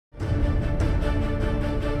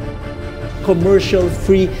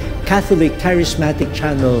commercial-free Catholic charismatic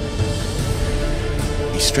channel.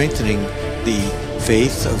 He's strengthening the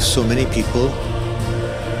faith of so many people.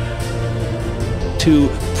 To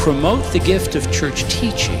promote the gift of church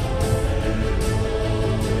teaching,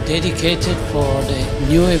 dedicated for the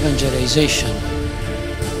new evangelization.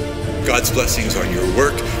 God's blessings on your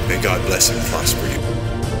work. May God bless and prosper you.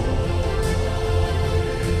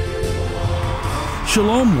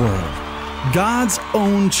 Shalom World, God's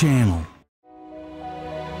own channel.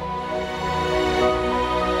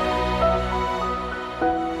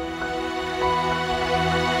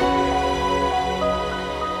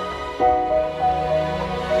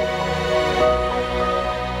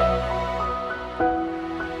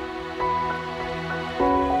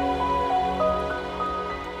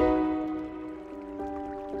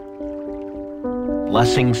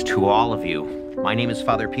 Blessings to all of you. My name is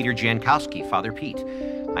Father Peter Jankowski, Father Pete.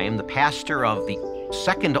 I am the pastor of the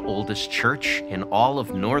second oldest church in all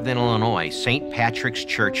of Northern Illinois, St. Patrick's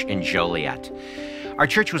Church in Joliet. Our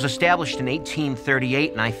church was established in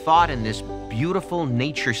 1838, and I thought in this beautiful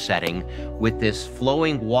nature setting with this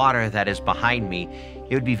flowing water that is behind me,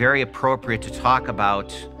 it would be very appropriate to talk about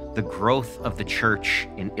the growth of the church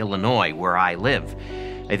in Illinois, where I live.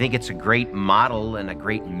 I think it's a great model and a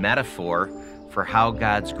great metaphor for how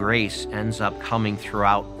God's grace ends up coming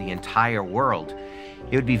throughout the entire world.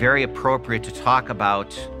 It would be very appropriate to talk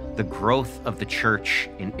about the growth of the church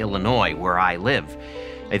in Illinois, where I live.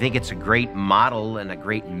 I think it's a great model and a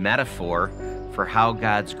great metaphor for how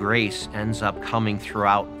God's grace ends up coming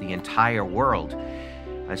throughout the entire world.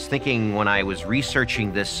 I was thinking when I was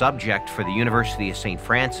researching this subject for the University of St.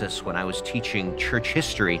 Francis when I was teaching church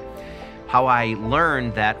history, how I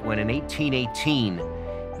learned that when in 1818,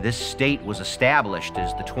 this state was established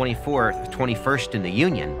as the 21st in the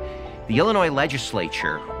Union, the Illinois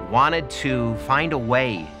legislature wanted to find a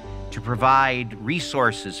way to provide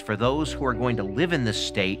resources for those who are going to live in this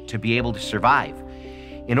state to be able to survive.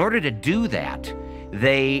 In order to do that,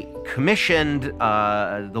 they commissioned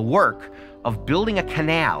the work of building a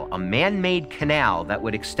canal, a man-made canal that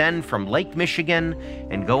would extend from Lake Michigan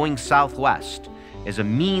and going southwest as a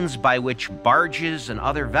means by which barges and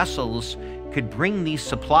other vessels could bring these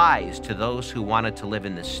supplies to those who wanted to live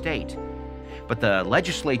in this state. But the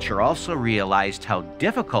legislature also realized how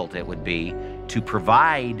difficult it would be to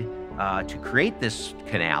provide, to create this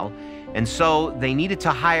canal, and so they needed to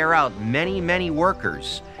hire out many, many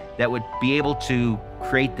workers that would be able to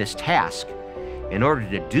create this task. In order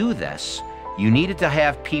to do this, you needed to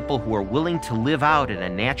have people who are willing to live out in a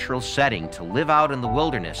natural setting, to live out in the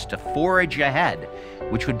wilderness, to forage ahead,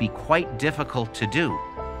 which would be quite difficult to do.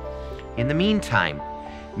 In the meantime,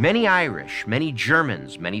 many Irish, many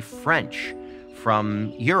Germans, many French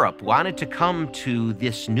from Europe wanted to come to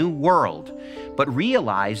this new world, but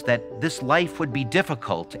realized that this life would be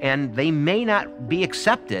difficult and they may not be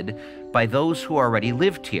accepted by those who already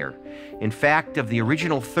lived here. In fact, of the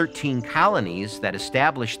original 13 colonies that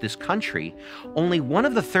established this country, only one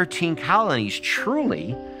of the 13 colonies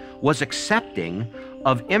truly was accepting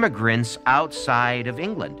of immigrants outside of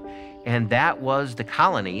England. And that was the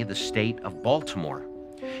colony, the state of Baltimore.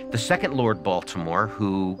 The second Lord Baltimore,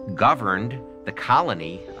 who governed the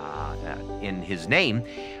colony in his name,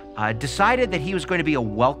 decided that he was going to be a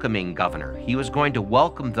welcoming governor. He was going to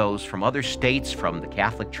welcome those from other states, from the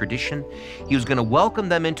Catholic tradition. He was going to welcome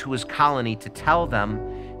them into his colony to tell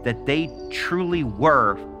them that they truly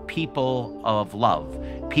were people of love,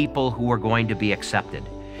 people who were going to be accepted.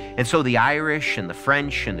 And so the Irish and the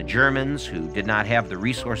French and the Germans, who did not have the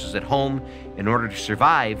resources at home in order to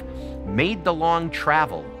survive, made the long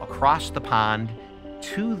travel across the pond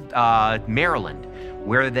to Maryland,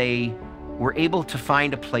 where they were able to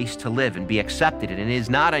find a place to live and be accepted. And it is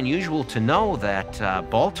not unusual to know that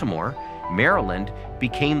Baltimore, Maryland,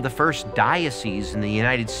 became the first diocese in the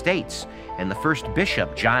United States, and the first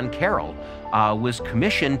bishop, John Carroll, was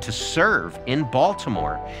commissioned to serve in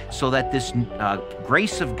Baltimore so that this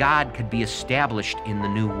grace of God could be established in the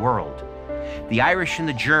New World. The Irish and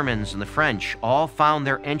the Germans and the French all found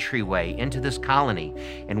their entryway into this colony,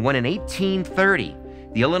 and when in 1830,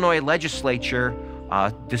 the Illinois legislature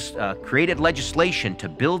created legislation to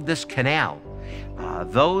build this canal,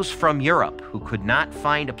 those from Europe who could not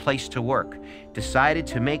find a place to work decided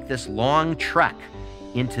to make this long trek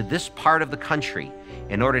into this part of the country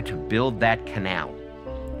in order to build that canal.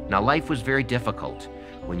 Now, life was very difficult.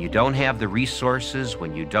 When you don't have the resources,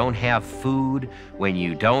 when you don't have food, when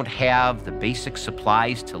you don't have the basic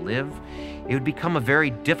supplies to live, it would become a very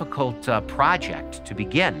difficult project to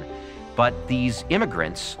begin. But these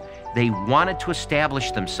immigrants, They wanted to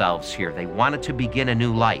establish themselves here. They wanted to begin a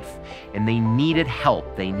new life, and they needed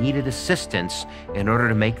help. They needed assistance in order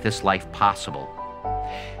to make this life possible.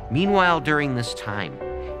 Meanwhile, during this time,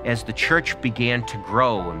 as the church began to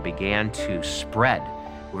grow and began to spread,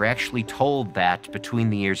 we're actually told that between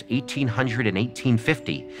the years 1800 and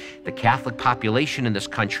 1850, the Catholic population in this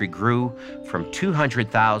country grew from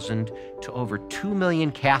 200,000 to over 2 million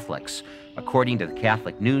Catholics, according to the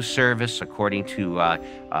Catholic News Service, according to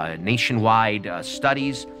nationwide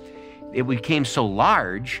studies. It became so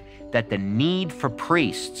large that the need for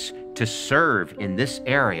priests to serve in this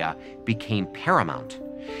area became paramount.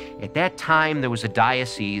 At that time, there was a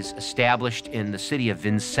diocese established in the city of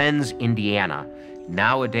Vincennes, Indiana.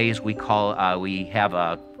 Nowadays, we have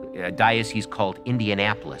a diocese called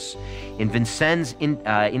Indianapolis. In Vincennes,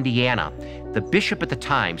 Indiana, the bishop at the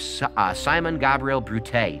time, Simon Gabriel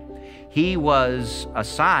Brute, he was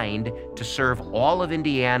assigned to serve all of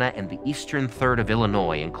Indiana and the eastern third of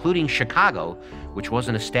Illinois, including Chicago, which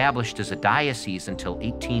wasn't established as a diocese until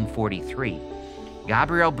 1843.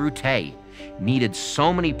 Gabriel Brute needed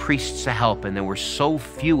so many priests to help, and there were so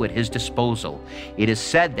few at his disposal. It is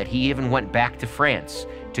said that he even went back to France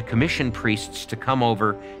to commission priests to come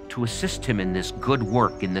over to assist him in this good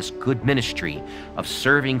work, in this good ministry of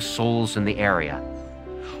serving souls in the area.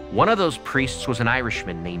 One of those priests was an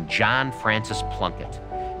Irishman named John Francis Plunkett.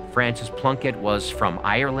 Francis Plunkett was from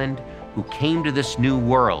Ireland, who came to this new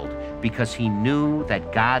world because he knew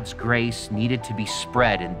that God's grace needed to be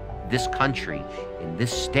spread in this country, in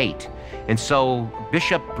this state. And so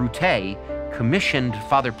Bishop Brute commissioned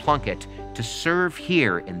Father Plunkett to serve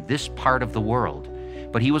here in this part of the world.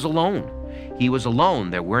 But he was alone. He was alone.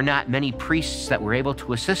 There were not many priests that were able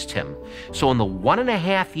to assist him. So in the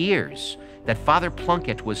 1.5 years that Father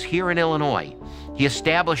Plunkett was here in Illinois, he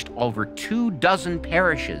established over 24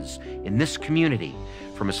 parishes in this community,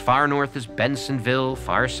 from as far north as Bensonville,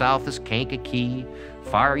 far south as Kankakee,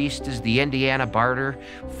 far east as the Indiana Barter,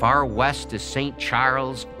 far west as St.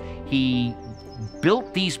 Charles. He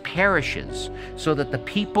built these parishes so that the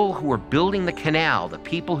people who were building the canal, the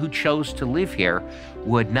people who chose to live here,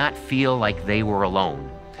 would not feel like they were alone.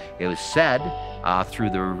 It was said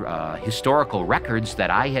through the historical records that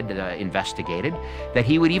I had investigated that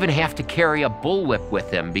he would even have to carry a bullwhip with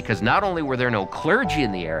him, because not only were there no clergy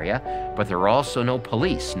in the area, but there were also no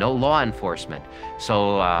police, no law enforcement.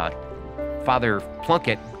 So Father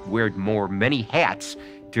Plunkett wore many hats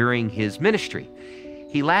during his ministry.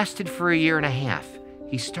 He lasted for 1.5 years.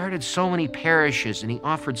 He started so many parishes and he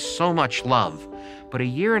offered so much love. But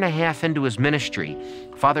 1.5 years into his ministry,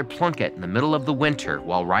 Father Plunkett, in the middle of the winter,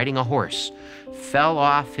 while riding a horse, fell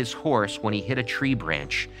off his horse when he hit a tree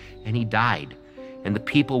branch, and he died, and the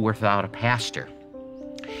people were without a pastor.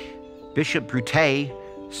 Bishop Brute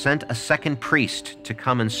sent a second priest to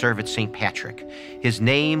come and serve at St. Patrick. His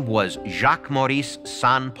name was Jacques-Maurice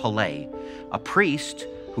Saint-Pelay, a priest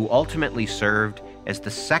who ultimately served as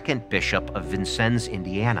the second bishop of Vincennes,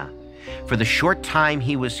 Indiana. For the short time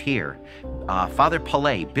he was here, Father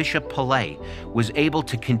Pelay, Bishop Pelay, was able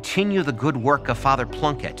to continue the good work of Father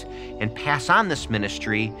Plunkett and pass on this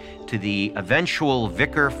ministry to the eventual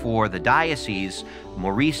vicar for the diocese,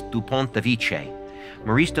 Maurice du Pontevice.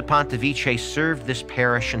 Maurice de Pontevice served this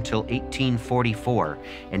parish until 1844,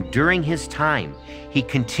 and during his time, he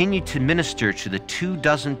continued to minister to the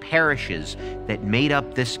 24 parishes that made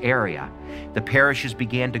up this area. The parishes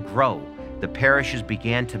began to grow. The parishes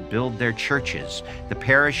began to build their churches. The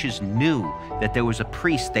parishes knew that there was a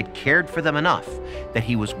priest that cared for them enough that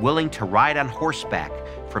he was willing to ride on horseback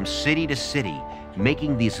from city to city,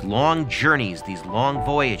 making these long journeys, these long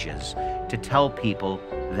voyages, to tell people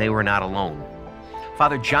they were not alone.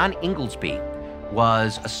 Father John Inglesby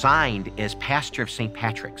was assigned as pastor of St.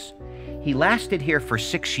 Patrick's. He lasted here for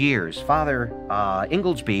 6 years. Father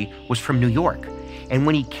Inglesby was from New York. And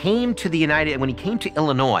when he came to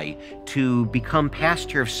Illinois to become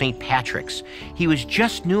pastor of St. Patrick's, he was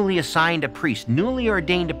just newly assigned a priest, newly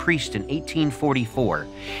ordained a priest in 1844.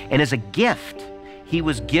 And as a gift, he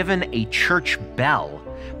was given a church bell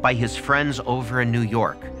by his friends over in New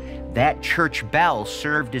York. That church bell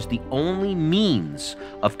served as the only means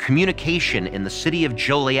of communication in the city of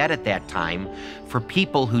Joliet at that time for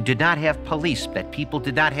people who did not have police, that people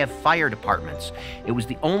did not have fire departments. It was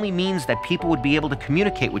the only means that people would be able to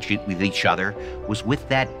communicate with each other was with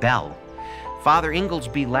that bell. Father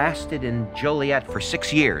Inglesby lasted in Joliet for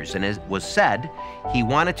 6 years, and as was said, he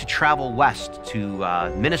wanted to travel west to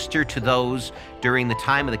minister to those during the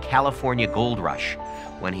time of the California Gold Rush.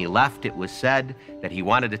 When he left, it was said that he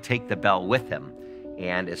wanted to take the bell with him.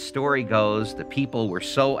 And as story goes, the people were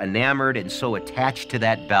so enamored and so attached to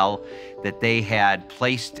that bell that they had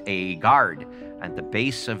placed a guard at the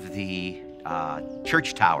base of the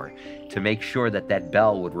church tower to make sure that that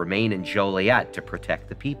bell would remain in Joliet to protect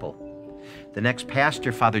the people. The next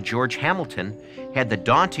pastor, Father George Hamilton, had the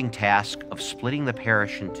daunting task of splitting the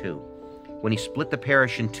parish in two. When he split the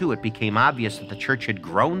parish in two, it became obvious that the church had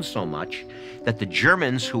grown so much that the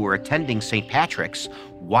Germans who were attending St. Patrick's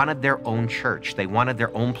wanted their own church. They wanted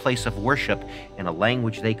their own place of worship in a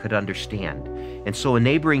language they could understand. And so a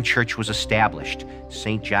neighboring church was established,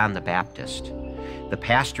 St. John the Baptist. The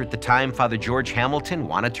pastor at the time, Father George Hamilton,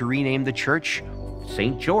 wanted to rename the church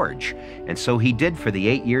St. George. And so he did for the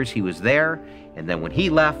 8 years he was there. And then when he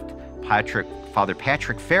left, Father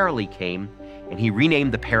Patrick Farrelly came and he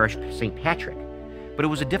renamed the parish St. Patrick. But it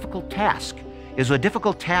was a difficult task. It was a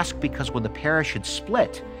difficult task because when the parish had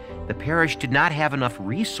split, the parish did not have enough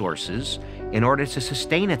resources in order to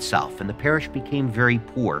sustain itself, and the parish became very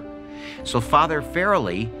poor. So Father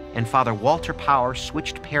Farrelly and Father Walter Power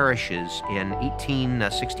switched parishes in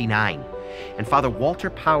 1869. And Father Walter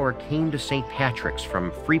Power came to St. Patrick's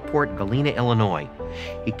from Freeport, Galena, Illinois.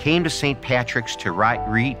 He came to St. Patrick's to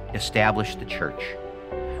re-establish the church.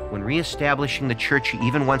 When re-establishing the church, he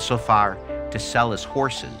even went so far to sell his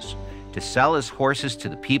horses to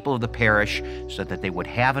the people of the parish so that they would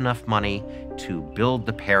have enough money to build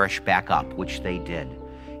the parish back up, which they did.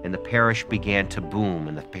 And the parish began to boom,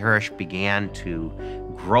 and the parish began to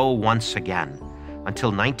grow once again, until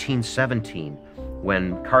 1917,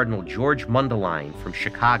 when Cardinal George Mundelein from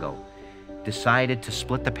Chicago decided to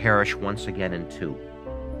split the parish once again in two.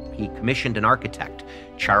 He commissioned an architect,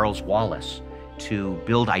 Charles Wallace, to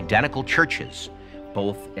build identical churches,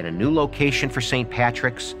 both in a new location for St.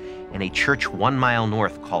 Patrick's and a church 1 mile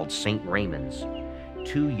north called St. Raymond's.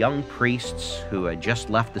 Two young priests who had just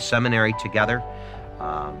left the seminary together,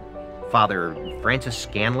 Father Francis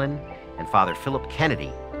Scanlon and Father Philip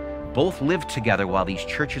Kennedy, both lived together while these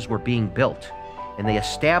churches were being built, and they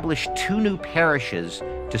established two new parishes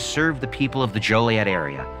to serve the people of the Joliet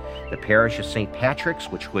area. The parish of St. Patrick's,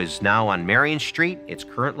 which was now on Marion Street, its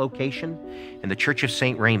current location, and the Church of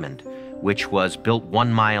St. Raymond, which was built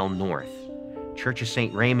 1 mile north. Church of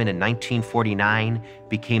St. Raymond in 1949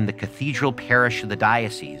 became the cathedral parish of the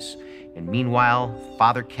diocese, and meanwhile,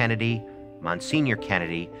 Father Kennedy, Monsignor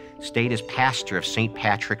Kennedy, stayed as pastor of St.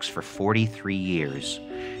 Patrick's for 43 years.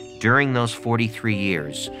 During those 43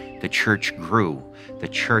 years, the church grew, the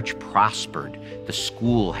church prospered, the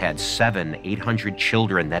school had 800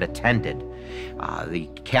 children that attended. The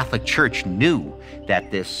Catholic Church knew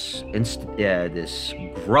that this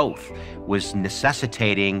growth was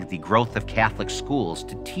necessitating the growth of Catholic schools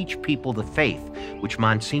to teach people the faith, which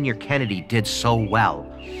Monsignor Kennedy did so well.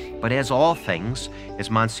 But as all things,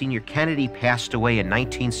 as Monsignor Kennedy passed away in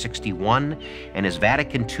 1961 and as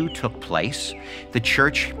Vatican II took place, the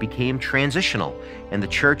church became transitional, and the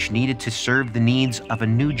church needed to serve the needs of a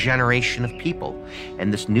new generation of people.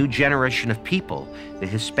 And this new generation of people, the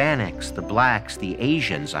Hispanics, the blacks, the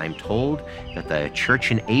Asians, I'm told that the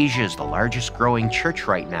church in Asia is the largest growing church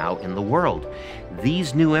right now in the world.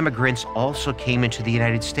 These new immigrants also came into the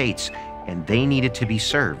United States, and they needed to be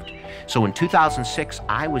served. So in 2006,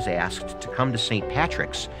 I was asked to come to St.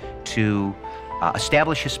 Patrick's to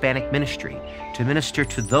establish Hispanic ministry, to minister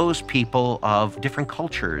to those people of different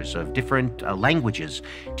cultures, of different languages,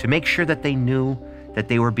 to make sure that they knew that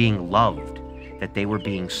they were being loved, that they were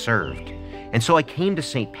being served. And so I came to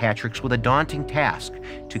St. Patrick's with a daunting task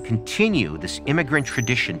to continue this immigrant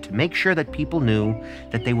tradition, to make sure that people knew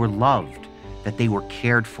that they were loved, that they were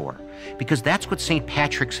cared for. Because that's what St.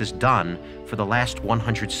 Patrick's has done for the last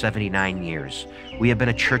 179 years. We have been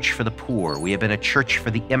a church for the poor. We have been a church for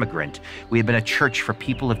the immigrant. We have been a church for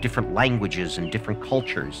people of different languages and different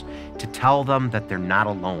cultures, to tell them that they're not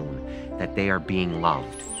alone, that they are being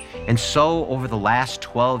loved. And so over the last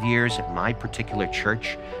 12 years at my particular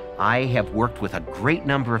church, I have worked with a great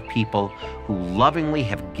number of people who lovingly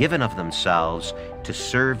have given of themselves to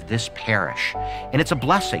serve this parish. And it's a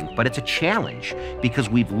blessing, but it's a challenge, because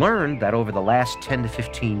we've learned that over the last 10 to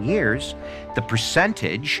 15 years, the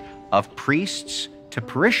percentage of priests to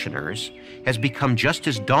parishioners has become just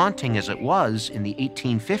as daunting as it was in the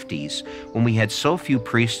 1850s, when we had so few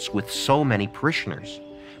priests with so many parishioners.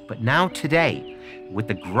 But now today, with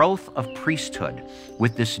the growth of priesthood,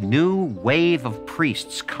 with this new wave of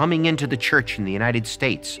priests coming into the church in the United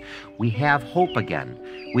States, we have hope again.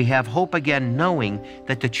 We have hope again, knowing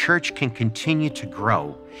that the church can continue to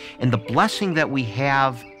grow, And the blessing that we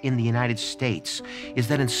have in the United States is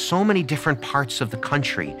that in so many different parts of the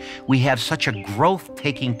country, we have such a growth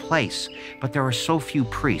taking place, but there are so few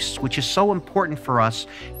priests, which is so important for us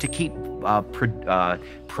to keep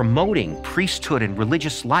promoting priesthood and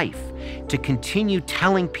religious life, to continue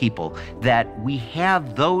telling people that we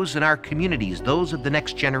have those in our communities, those of the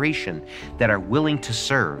next generation, that are willing to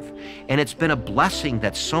serve. And it's been a blessing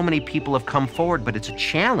that so many people have come forward, but it's a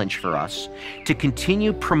challenge for us to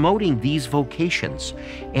continue promoting these vocations.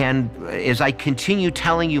 And as I continue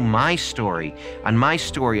telling you my story,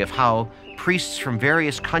 of how priests from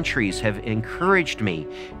various countries have encouraged me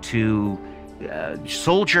to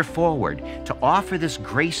soldier forward, to offer this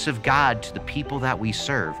grace of God to the people that we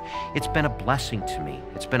serve. It's been a blessing to me.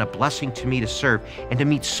 It's been a blessing to me to serve and to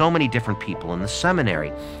meet so many different people in the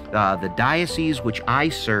seminary. The diocese which I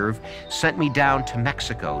serve sent me down to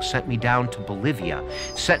Mexico, sent me down to Bolivia,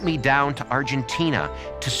 sent me down to Argentina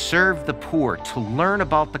to serve the poor, to learn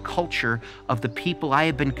about the culture of the people I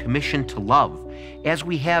have been commissioned to love, as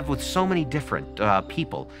we have with so many different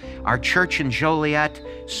people. Our church in Joliet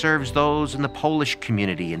serves those in the Polish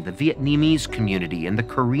community, and the Vietnamese community, and the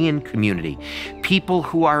Korean community, people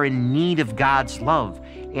who are in need of God's love.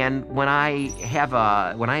 And when I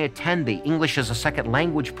attend the English as a Second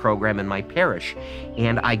Language program in my parish,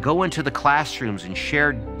 and I go into the classrooms and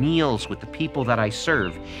share meals with the people that I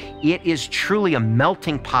serve, it is truly a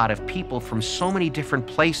melting pot of people from so many different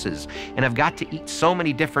places. And I've got to eat so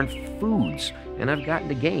many different foods, and I've gotten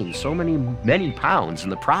to gain so many pounds in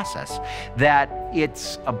the process, that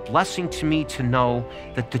it's a blessing to me to know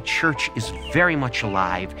that the church is very much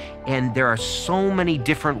alive, and there are so many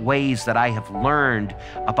different ways that I have learned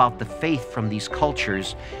about the faith from these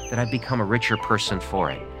cultures that I've become a richer person for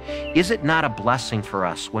it. Is it not a blessing for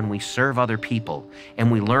us when we serve other people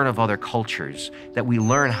and we learn of other cultures, that we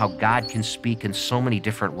learn how God can speak in so many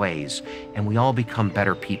different ways, and we all become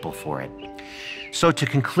better people for it? So to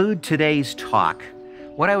conclude today's talk,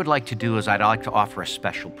 what I would like to do is I'd like to offer a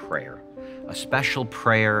special prayer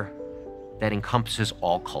that encompasses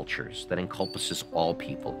all cultures, that encompasses all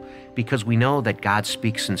people, because we know that God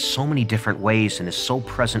speaks in so many different ways and is so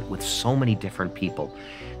present with so many different people,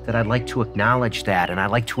 that I'd like to acknowledge that, and I'd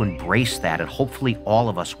like to embrace that, and hopefully all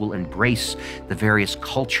of us will embrace the various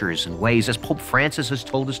cultures and ways, as Pope Francis has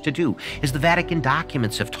told us to do, as the Vatican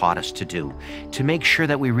documents have taught us to do, to make sure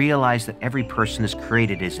that we realize that every person is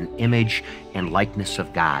created as an image and likeness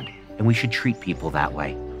of God, and we should treat people that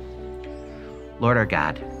way. Lord our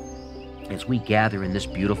God, as we gather in this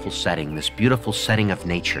beautiful setting of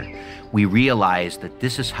nature, we realize that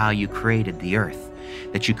this is how you created the earth,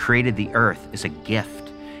 that you created the earth as a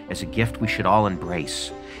gift we should all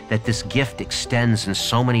embrace, that this gift extends in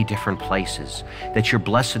so many different places, that your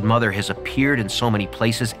Blessed Mother has appeared in so many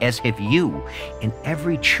places, as have you, in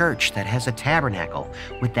every church that has a tabernacle,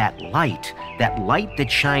 with that light that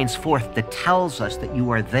shines forth, that tells us that you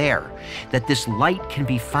are there, that this light can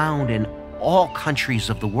be found in all countries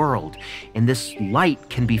of the world, and this light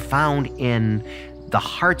can be found in the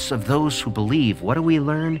hearts of those who believe. What do we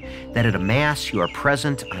learn? That at a Mass you are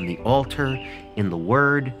present on the altar, in the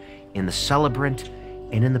Word, in the celebrant,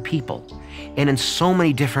 and in the people. And in so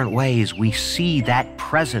many different ways, we see that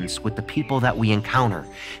presence with the people that we encounter,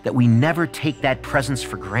 that we never take that presence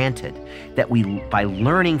for granted, that we, by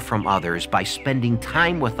learning from others, by spending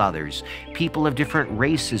time with others, people of different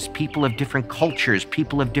races, people of different cultures,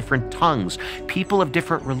 people of different tongues, people of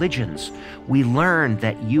different religions, we learn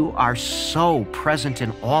that you are so present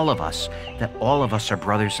in all of us, that all of us are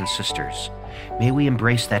brothers and sisters. May we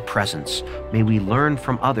embrace that presence. May we learn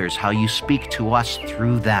from others how you speak to us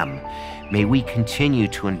through them. May we continue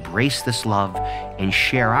to embrace this love and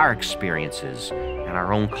share our experiences and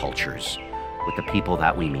our own cultures with the people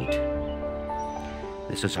that we meet.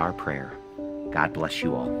 This is our prayer. God bless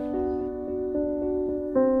you all.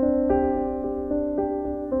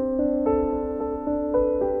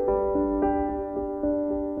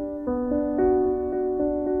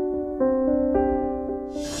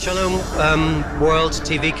 Shalom World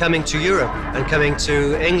TV coming to Europe and coming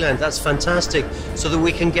to England. That's fantastic, so that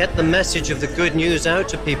we can get the message of the good news out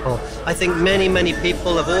to people. I think many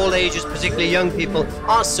people of all ages, particularly young people,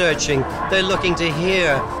 are searching. They're looking to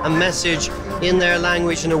hear a message in their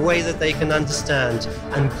language in a way that they can understand.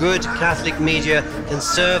 And good Catholic media can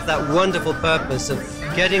serve that wonderful purpose of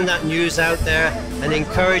getting that news out there and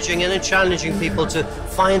encouraging and challenging people to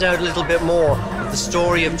find out a little bit more of the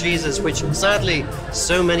story of Jesus, which sadly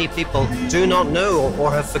so many people do not know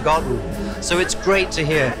or have forgotten. So it's great to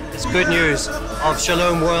hear. It's good news of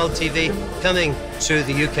Shalom World TV coming to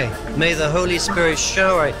the UK. May the Holy Spirit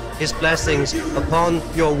shower his blessings upon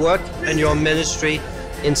your work and your ministry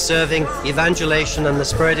in serving, evangelization, and the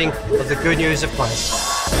spreading of the good news of Christ.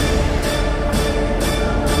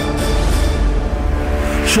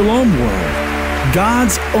 Shalom World,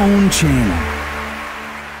 God's own channel.